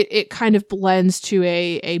think it kind of blends to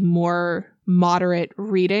a more moderate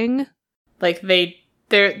reading. Like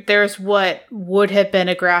there's what would have been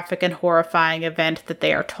a graphic and horrifying event that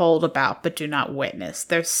they are told about but do not witness.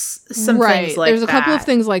 There's some things like that. There's a couple of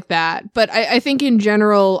things like that. But I think in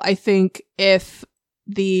general, I think if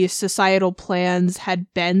the societal plans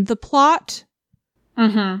had been the plot,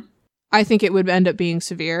 I think it would end up being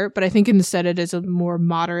severe. But I think instead it is a more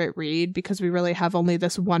moderate read because we really have only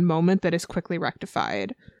this one moment that is quickly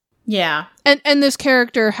rectified. Yeah. And this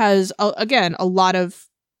character has, again, a lot of,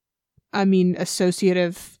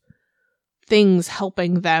 associative things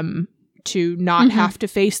helping them to not have to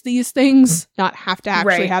face these things, not have to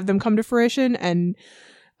actually have them come to fruition. And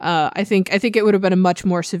I think it would have been a much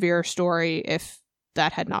more severe story if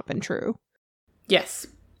that had not been true. Yes.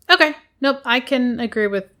 Okay. Nope. I can agree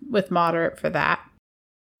with moderate for that.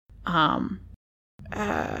 Now,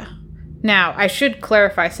 I should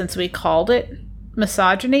clarify, since we called it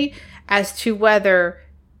misogyny, as to whether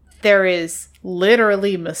there is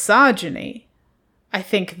literally misogyny. I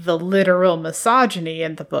think the literal misogyny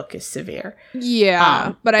in the book is severe.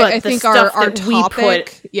 Yeah, but I think our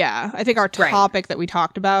topic, I think our topic that we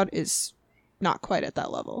talked about is not quite at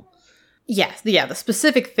that level. Yes, the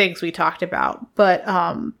specific things we talked about, but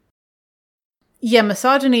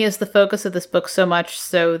misogyny is the focus of this book, so much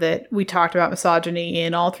so that we talked about misogyny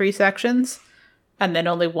in all 3 sections, and then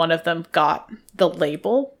only one of them got the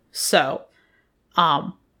label. So,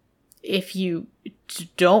 if you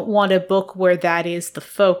don't want a book where that is the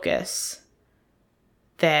focus,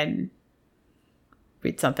 then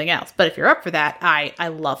read something else. But if you're up for that, I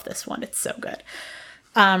love this one. It's so good.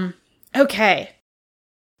 Okay.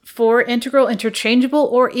 For integral, interchangeable,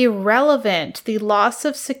 or irrelevant, the loss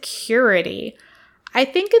of security. I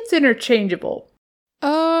think it's interchangeable.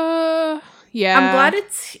 Yeah. I'm glad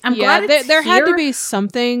it's there had to be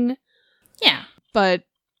something. Yeah. But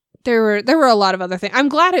there were a lot of other things. I'm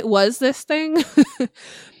glad it was this thing.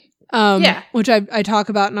 Which I talk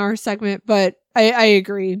about in our segment, but I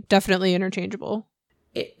agree. Definitely interchangeable.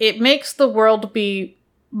 It makes the world be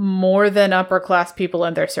more than upper class people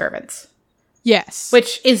and their servants. Yes.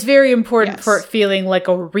 Which is very important for it feeling like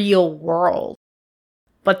a real world.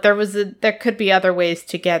 But there could be other ways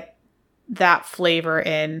to get that flavor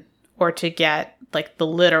in, or to get like the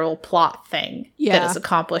literal plot thing that is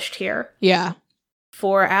accomplished here. Yeah.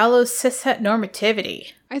 For allo-cishet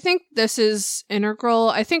normativity, I think this is integral.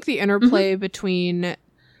 I think the interplay between...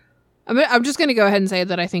 I'm just going to go ahead and say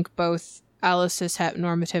that I think both allo-cishet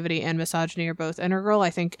normativity and misogyny are both integral. I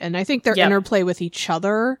think their interplay with each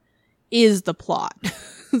other is the plot.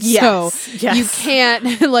 Yes. You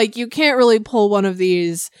can't really pull one of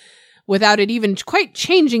these without it even quite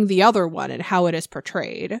changing the other one and how it is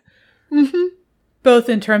portrayed. Both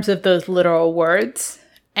in terms of those literal words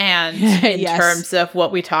and in terms of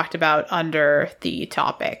what we talked about under the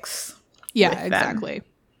topics. Yeah, exactly.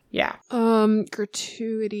 Yeah.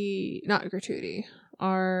 Gratuity, not gratuity,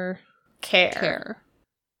 our care.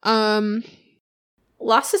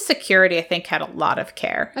 Loss of security, I think, had a lot of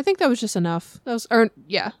care. I think that was just enough. That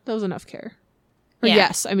was enough care. Or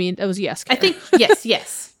yes, I mean, that was yes care. I think,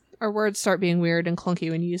 yes. our words start being weird and clunky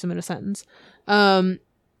when you use them in a sentence.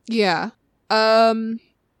 Yeah.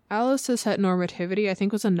 Alice's heteronormativity, I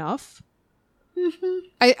think, was enough.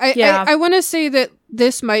 I want to say that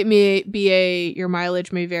this might be your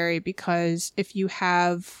mileage may vary, because if you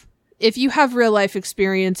have real life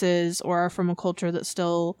experiences or are from a culture that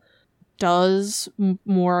still does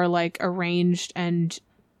more like arranged and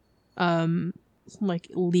like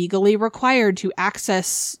legally required to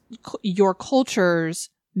access your culture's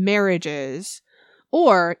marriages,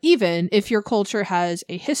 or even if your culture has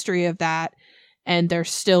a history of that and there's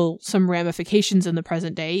still some ramifications in the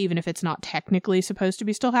present day, even if it's not technically supposed to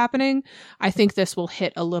be still happening, I think this will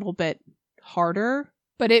hit a little bit harder.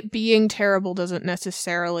 But it being terrible doesn't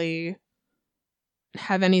necessarily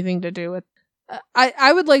have anything to do with...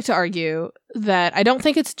 I would like to argue that I don't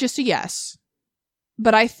think it's just a yes,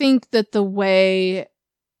 but I think that the way...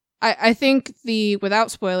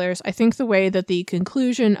 without spoilers, I think the way that the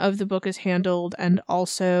conclusion of the book is handled, and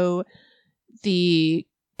also the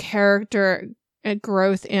character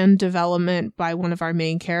growth and development by one of our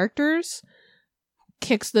main characters,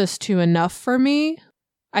 kicks this to enough for me.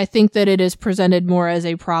 I think that it is presented more as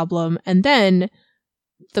a problem, and then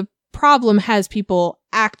the problem has people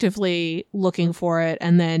actively looking for it,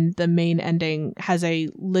 and then the main ending has a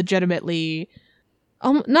legitimately,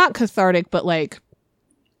 not cathartic, but like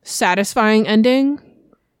satisfying ending.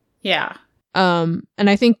 Yeah. And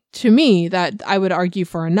I think, to me, that I would argue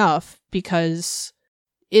for enough, because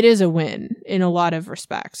it is a win in a lot of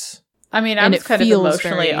respects. I mean, I was kind of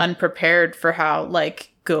emotionally unprepared for how, like,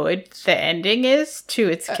 good the ending is to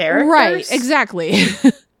its characters. Right, exactly.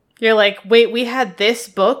 You're like, wait, we had this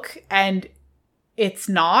book and it's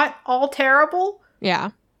not all terrible?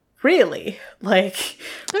 Yeah. Really? Like,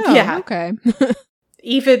 oh, yeah. Okay.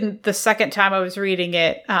 Even the second time I was reading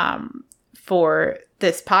it for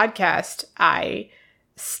this podcast, I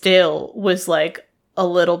still was like a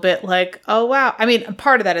little bit like, oh, wow. I mean,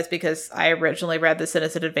 part of that is because I originally read this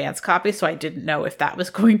as an advanced copy, so I didn't know if that was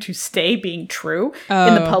going to stay being true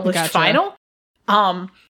in the published final.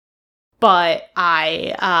 But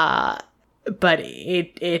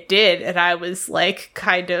it did, and I was like,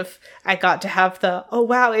 I got to have the, oh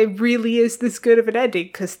wow, it really is this good of an ending,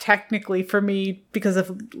 because technically for me, because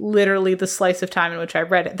of literally the slice of time in which I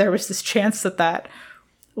read it, there was this chance that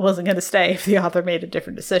wasn't going to stay if the author made a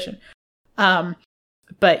different decision.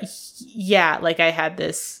 But yeah, like, I had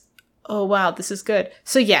this, oh wow, this is good.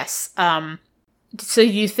 So yes, so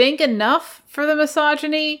you think enough for the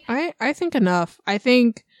misogyny? I think enough. I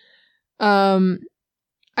think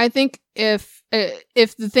if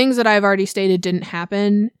the things that I've already stated didn't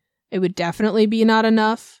happen, it would definitely be not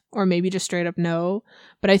enough, or maybe just straight up no.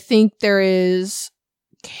 But I think there is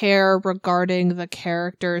care regarding the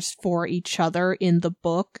characters for each other in the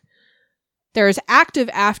book. There is active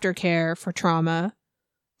aftercare for trauma.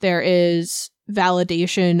 There is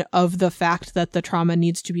validation of the fact that the trauma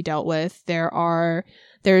needs to be dealt with. There's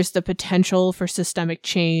the potential for systemic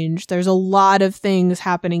change. There's a lot of things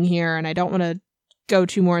happening here, and I don't want to go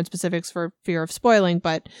too more in specifics for fear of spoiling,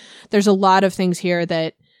 but there's a lot of things here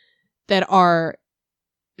that are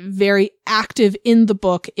very active in the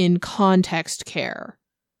book in context care,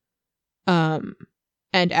 and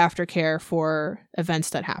aftercare for events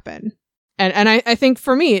that happen. And I think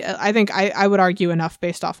for me, I would argue enough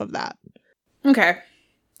based off of that. Okay.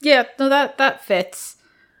 Yeah, no, that fits.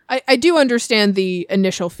 I do understand the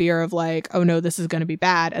initial fear of like, oh no, this is going to be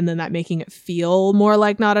bad, and then that making it feel more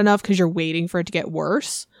like not enough because you're waiting for it to get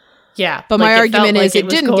worse. Yeah. But my argument is it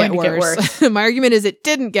didn't get worse. My argument is it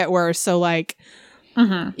didn't get worse, so like,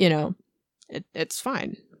 you know, it's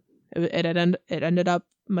fine. It ended up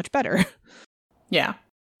much better. Yeah.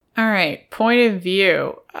 All right. Point of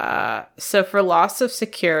view. So for loss of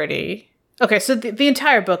security... Okay, so the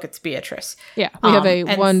entire book, it's Beatrice. Yeah, we have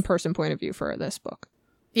a one-person point of view for this book.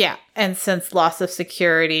 Yeah, and since loss of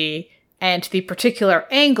security and the particular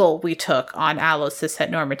angle we took on Allow's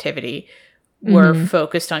cisheteronormativity were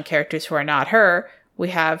focused on characters who are not her, we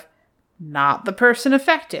have not the person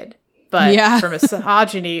affected. But for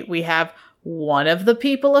misogyny, we have one of the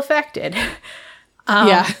people affected.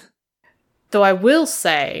 Though I will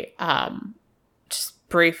say, just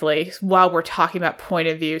briefly, while we're talking about point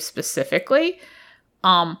of view specifically,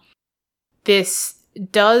 this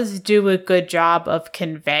does do a good job of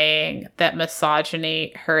conveying that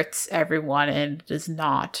misogyny hurts everyone and is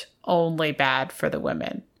not only bad for the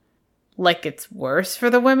women. Like, it's worse for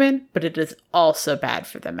the women, but it is also bad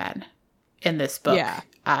for the men in this book. Yeah.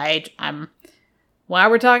 I'm while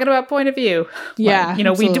we're talking about point of view, yeah, you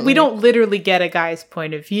know, we don't literally get a guy's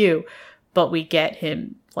point of view, but we get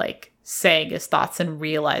him like saying his thoughts and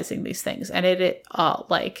realizing these things, and it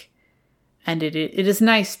like And it is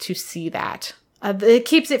nice to see that. It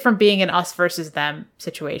keeps it from being an us versus them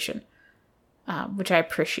situation, which I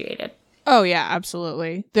appreciated. Oh yeah,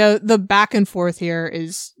 absolutely. The back and forth here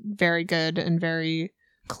is very good and very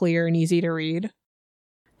clear and easy to read.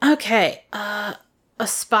 Okay,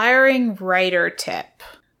 aspiring writer tip.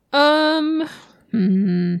 Honestly,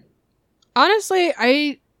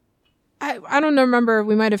 I don't remember,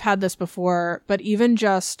 we might have had this before, but even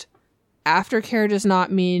just aftercare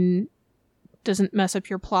doesn't mess up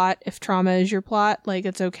your plot if trauma is your plot. Like,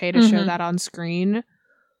 it's okay to show that on screen.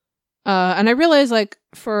 And I realize, like,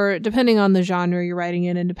 for depending on the genre you're writing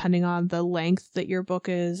in and depending on the length that your book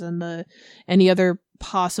is and any other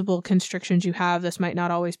possible constrictions you have, this might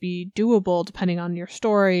not always be doable depending on your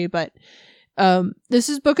story. But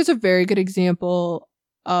this book is a very good example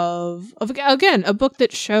of again, a book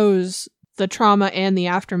that shows the trauma and the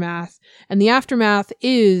aftermath. And the aftermath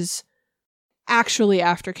is actually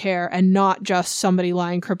aftercare and not just somebody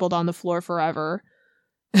lying crippled on the floor forever.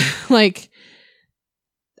 Like,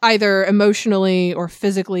 either emotionally or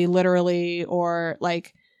physically, literally, or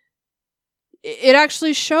like it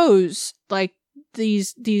actually shows like the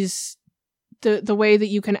way that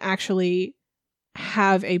you can actually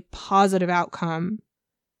have a positive outcome.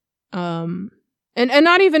 And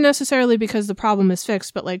not even necessarily because the problem is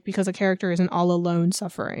fixed, but like because a character isn't all alone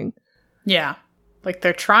suffering. Yeah. Like,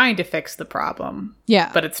 they're trying to fix the problem.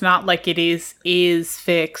 Yeah. But it's not like it is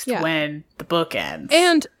fixed when the book ends.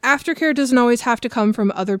 And aftercare doesn't always have to come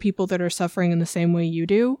from other people that are suffering in the same way you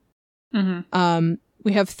do. Mm-hmm.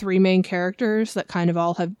 We have 3 main characters that kind of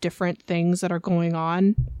all have different things that are going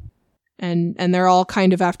on. And they're all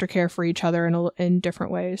kind of aftercare for each other in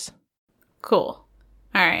different ways. Cool.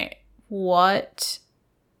 All right.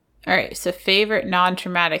 So favorite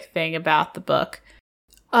non-traumatic thing about the book.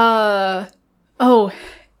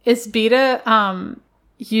 Isbita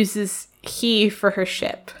uses he for her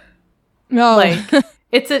ship. No. Like,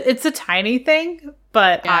 it's a tiny thing,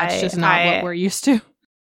 but yeah, it's just not what we're used to.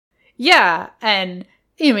 Yeah, and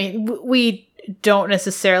I mean, we don't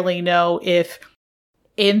necessarily know if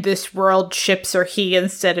in this world ships are he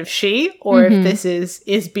instead of she, or if this is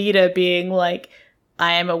Isbita being like,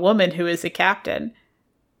 I am a woman who is a captain.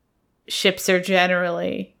 Ships are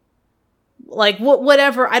generally like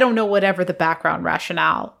whatever. I don't know whatever the background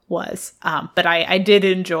rationale was, but I did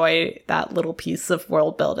enjoy that little piece of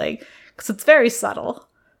world building because it's very subtle,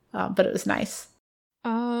 but it was nice.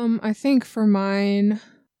 I think for mine,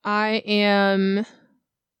 I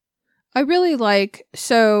really like,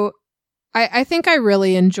 so I think I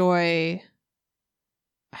really enjoy,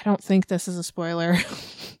 I don't think this is a spoiler.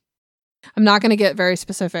 I'm not going to get very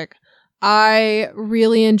specific. I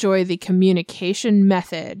really enjoy the communication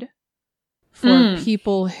method for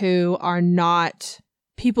people who want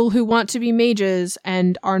to be mages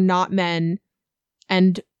and are not men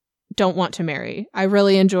and don't want to marry. I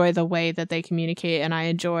really enjoy the way that they communicate, and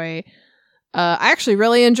I actually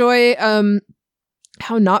really enjoy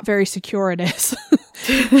how not very secure it is.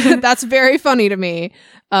 That's very funny to me.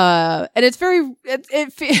 And it's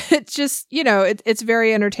it's just, it's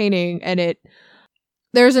very entertaining, and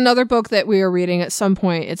there's another book that we are reading at some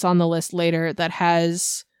point, it's on the list later, that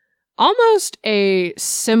has almost a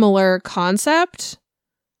similar concept,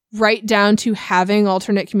 right down to having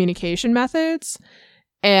alternate communication methods.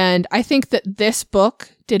 And I think that this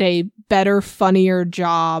book did a better, funnier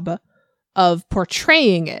job of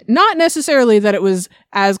portraying it. Not necessarily that it was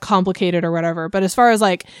as complicated or whatever, but as far as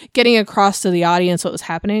like getting across to the audience what was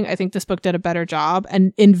happening, I think this book did a better job,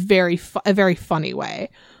 and in a very funny way.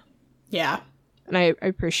 Yeah. And I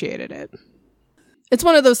appreciated it. It's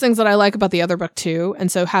one of those things that I like about the other book too, and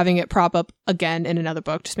so having it prop up again in another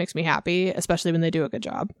book just makes me happy, especially when they do a good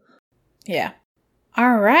job. Yeah.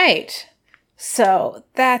 All right. So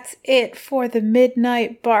that's it for the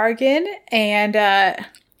Midnight Bargain. And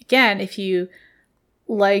again, if you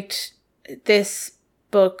liked this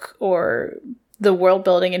book or the world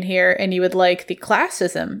building in here and you would like the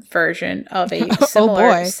classism version of a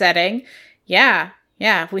similar setting, here's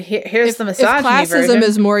the misogyny version. If classism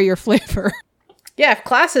is more your flavor. Yeah, if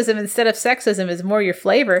classism instead of sexism is more your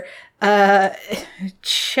flavor,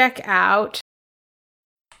 check out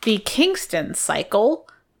The Kingston Cycle,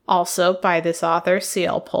 also by this author,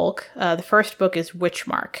 C.L. Polk. The first book is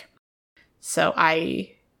Witchmark. So I've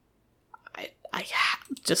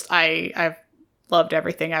loved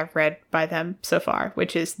everything I've read by them so far,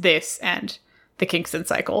 which is this and The Kingston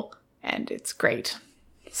Cycle, and it's great.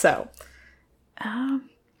 So,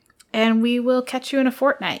 and we will catch you in a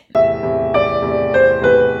fortnight.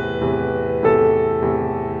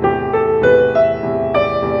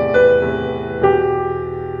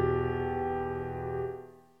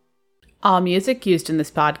 All music used in this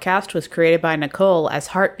podcast was created by Nicole as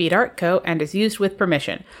Heartbeat Art Co. and is used with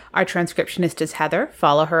permission. Our transcriptionist is Heather.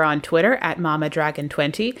 Follow her on Twitter at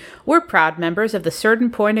MamaDragon20. We're proud members of the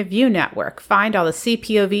Certain Point of View Network. Find all the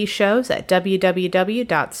CPOV shows at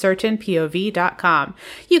www.certainpov.com.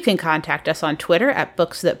 You can contact us on Twitter at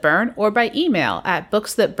BooksThatBurn or by email at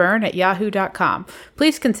booksthatburn@yahoo.com.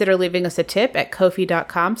 Please consider leaving us a tip at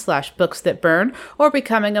ko-fi.com/booksthatburn or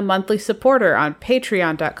becoming a monthly supporter on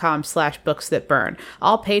patreon.com/booksthatburn.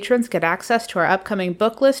 All patrons get access to our upcoming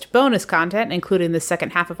book list, bonus content, including the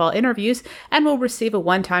second half of all interviews, and will receive a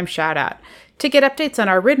one-time shout-out. To get updates on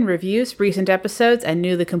our written reviews, recent episodes, and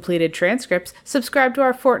newly completed transcripts, subscribe to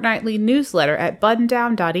our fortnightly newsletter at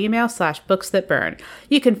buttondown.email/booksthatburn.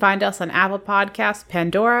 You can find us on Apple Podcasts,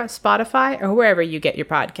 Pandora, Spotify, or wherever you get your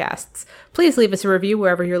podcasts. Please leave us a review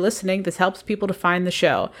wherever you're listening. This helps people to find the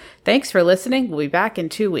show. Thanks for listening. We'll be back in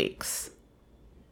 2 weeks.